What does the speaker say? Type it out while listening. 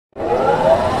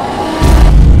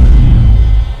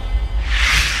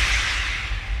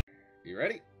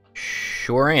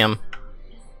sure am.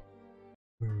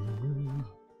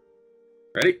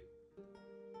 Ready?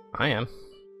 I am.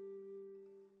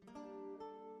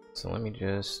 So let me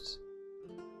just...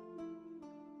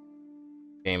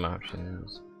 Game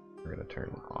options. We're gonna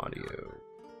turn audio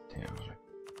down.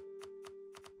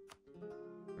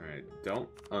 Alright, don't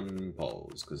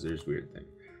unpause, because there's weird thing.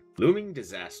 Looming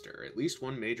disaster. At least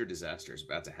one major disaster is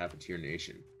about to happen to your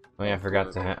nation. Oh yeah,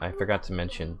 I forgot to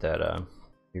mention that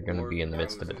you're gonna be in the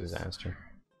midst of a disaster.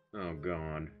 Oh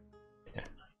god. Yeah.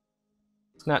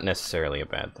 It's not necessarily a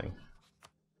bad thing.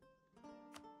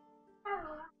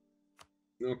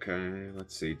 Okay,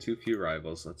 let's see. Too few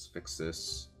rivals. Let's fix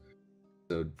this.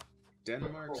 So,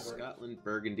 Denmark, Scotland,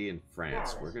 Burgundy, and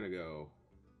France. We're gonna go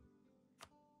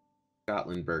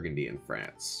Scotland, Burgundy, and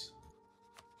France.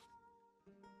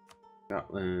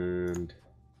 Scotland,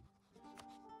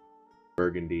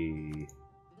 Burgundy,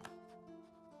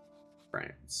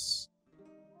 France.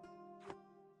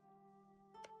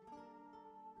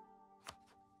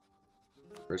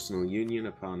 Personal union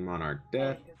upon monarch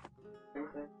death.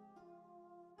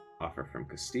 Offer from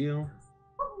Castile.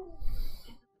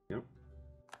 Yep.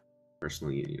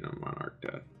 Personal union on monarch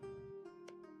death.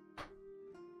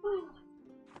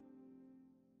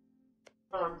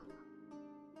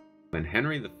 When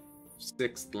Henry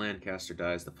VI Lancaster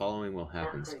dies, the following will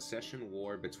happen. Succession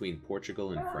war between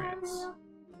Portugal and France.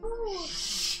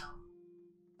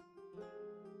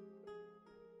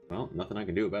 Well, nothing I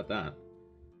can do about that.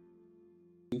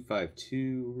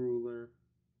 252 ruler.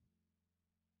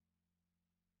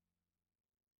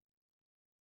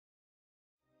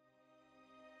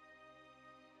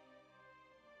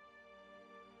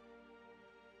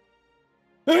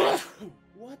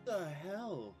 What the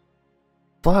hell?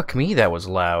 Fuck me, that was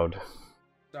loud.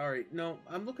 Sorry, no,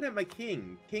 I'm looking at my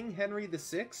king. King Henry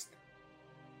VI?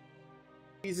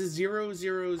 He's a 000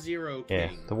 king. Yeah,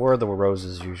 the War of the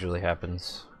Roses usually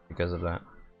happens because of that.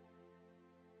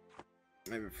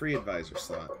 I have a free advisor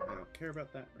slot. I don't care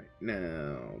about that right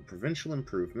now. Provincial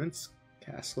improvements.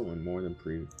 Castle and more than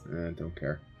don't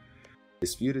care.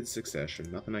 Disputed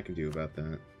succession. Nothing I can do about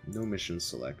that. No mission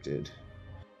selected.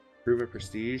 Prove a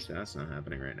prestige. That's not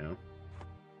happening right now.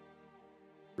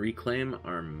 Reclaim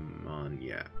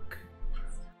Armagnac.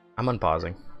 I'm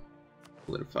unpausing.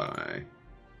 Solidify.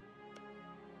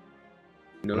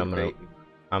 No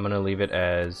I'm gonna leave it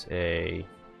as a...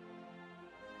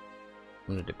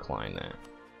 I'm gonna decline that.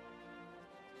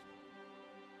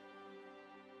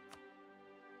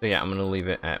 So yeah, I'm gonna leave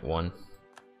it at 1.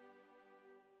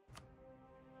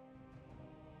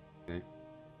 Okay.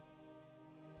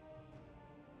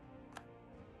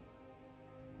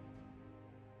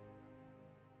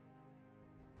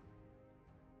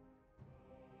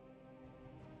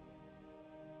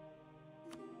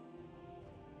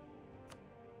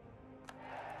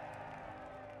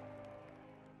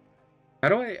 How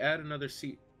do I add another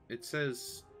seat? It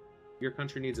says your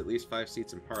country needs at least 5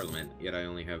 seats in parliament, yet I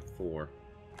only have 4.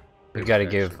 We gotta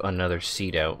give another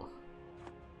seat out.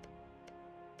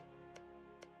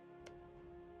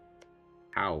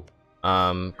 How?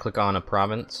 Click on a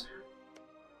province,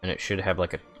 and it should have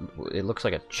like a... It looks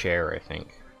like a chair, I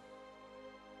think.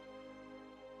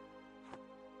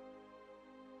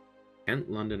 Kent,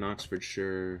 London,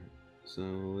 Oxfordshire. So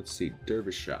let's see,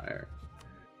 Derbyshire.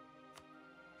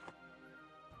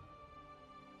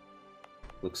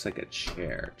 Looks like a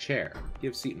chair. Chair.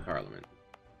 Give seat in parliament.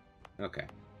 Okay.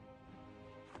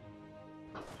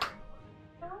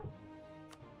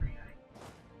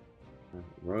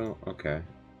 Royal. Okay.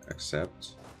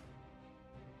 Accept.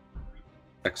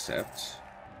 Accept.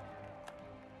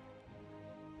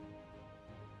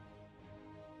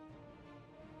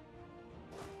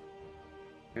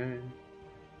 Okay.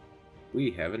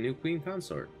 We have a new queen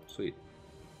consort. Sweet.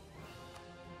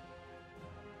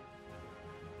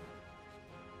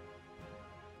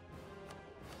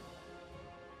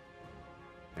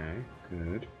 Okay,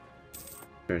 good.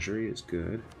 Treasury is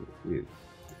good.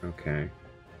 Okay.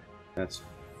 That's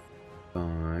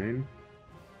fine.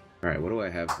 Alright, what do I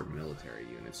have for military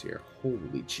units here?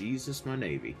 Holy Jesus, my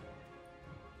navy.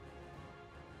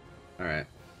 Alright,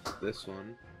 this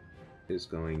one is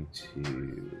going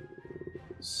to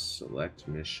select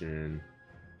mission,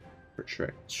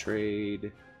 protract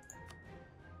trade.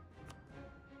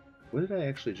 What did I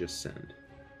actually just send?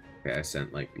 Okay, I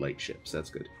sent like light ships, that's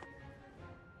good.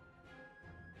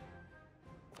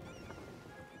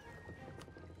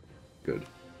 Good.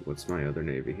 What's my other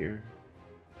navy here?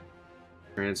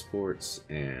 Transports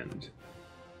and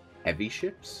heavy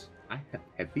ships? I have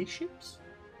heavy ships?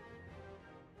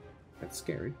 That's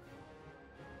scary.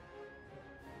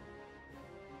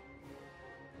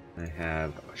 I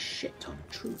have a shit ton of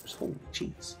troops. Holy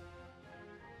jeez.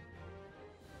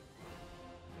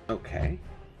 Okay.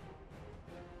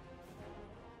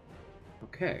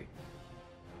 Okay.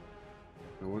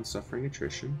 No one's suffering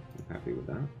attrition. I'm happy with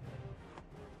that.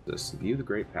 Just view the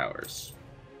great powers.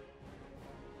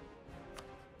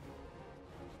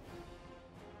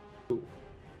 Ooh.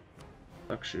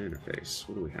 Production interface.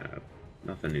 What do we have?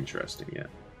 Nothing interesting yet.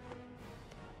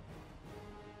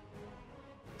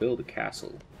 Build a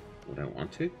castle. Would I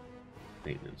want to?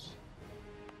 Maintenance.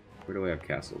 Where do I have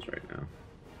castles right now?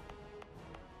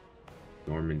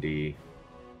 Normandy.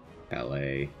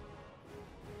 LA.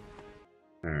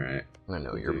 Alright. I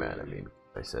know you're mad at me.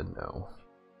 I said no.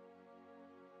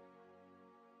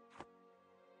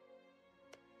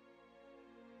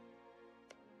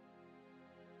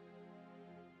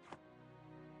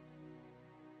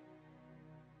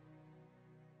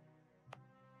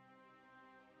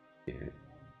 Yeah.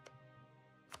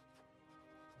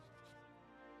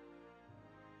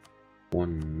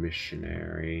 One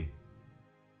missionary.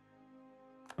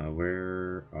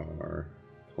 Where are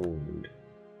Poland?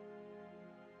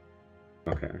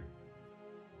 Okay.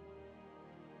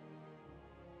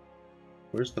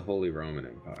 Where's the Holy Roman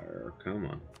Empire? Come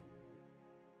on.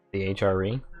 The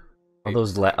HRE?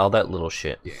 All that little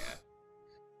shit. Yeah.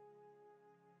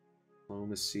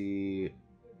 Diplomacy.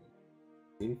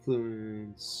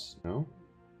 Influence. No?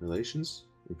 Relations?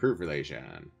 Improve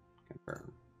relation.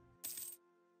 Confirm.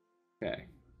 Okay.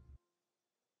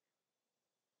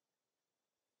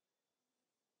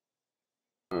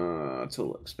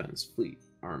 Total expense. Fleet.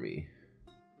 Army.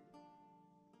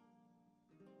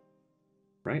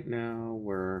 Right now,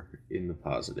 we're in the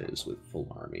positives with full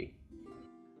army.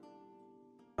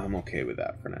 I'm okay with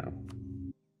that for now.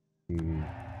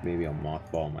 Maybe I'll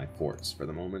mothball my forts for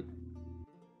the moment.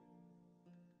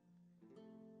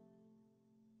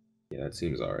 Yeah, that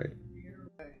seems alright.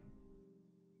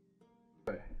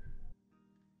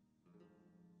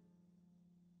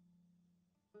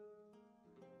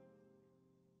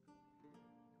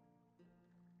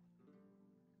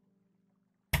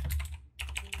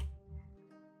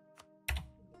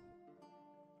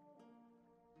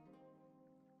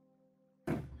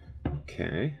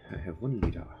 Okay, I have one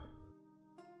leader.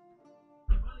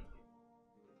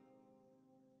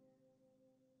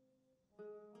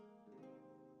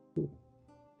 Cool.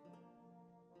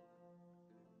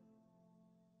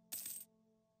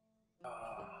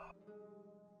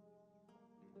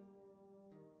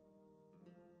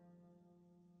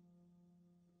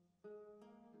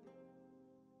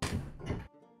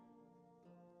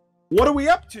 What are we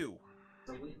up to?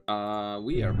 We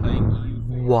are playing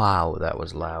EU4. Wow, that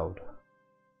was loud.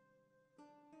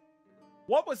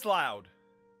 What was loud?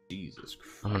 Jesus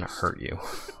Christ. I'm gonna hurt you.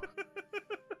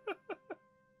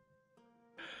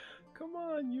 Come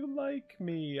on, you like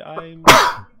me. I'm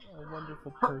a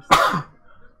wonderful person.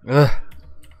 Ugh.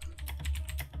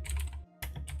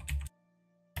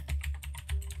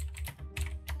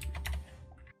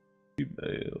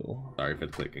 Email. Sorry for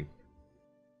the clicking.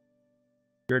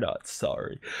 You're not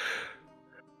sorry.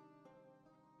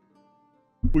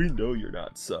 We know you're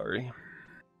not sorry.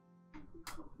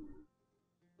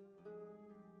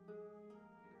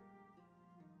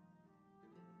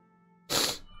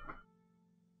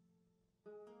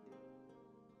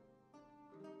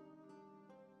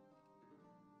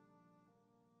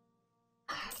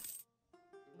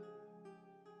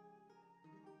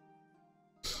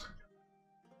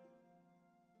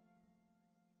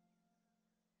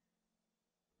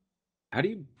 How do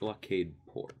you blockade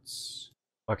ports?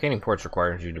 Blockading ports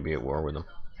requires you to be at war with them.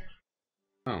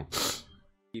 Oh.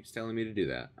 Keeps telling me to do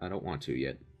that. I don't want to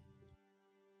yet.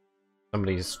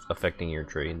 Somebody's affecting your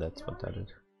trade, that's what that is.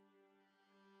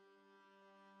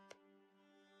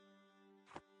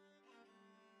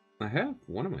 I have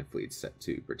one of my fleets set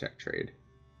to protect trade.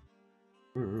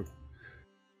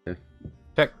 Yeah.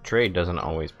 Protect trade doesn't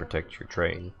always protect your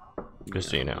trade.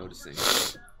 Just so you know.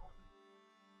 Noticing.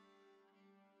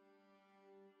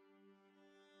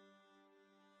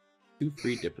 2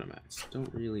 free diplomats.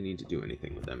 Don't really need to do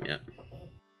anything with them yet.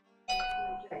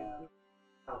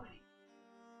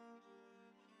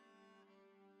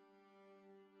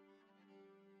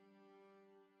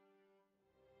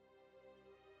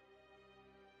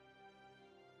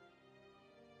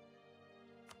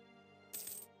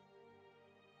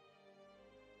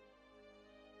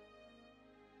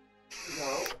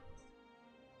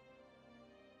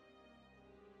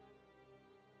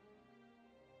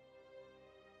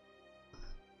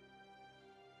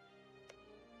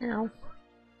 Are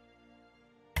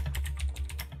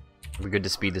we good to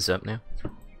speed this up now?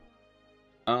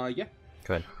 Yeah.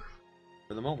 Good.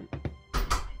 For the moment.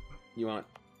 You want?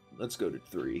 Let's go to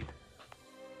 3.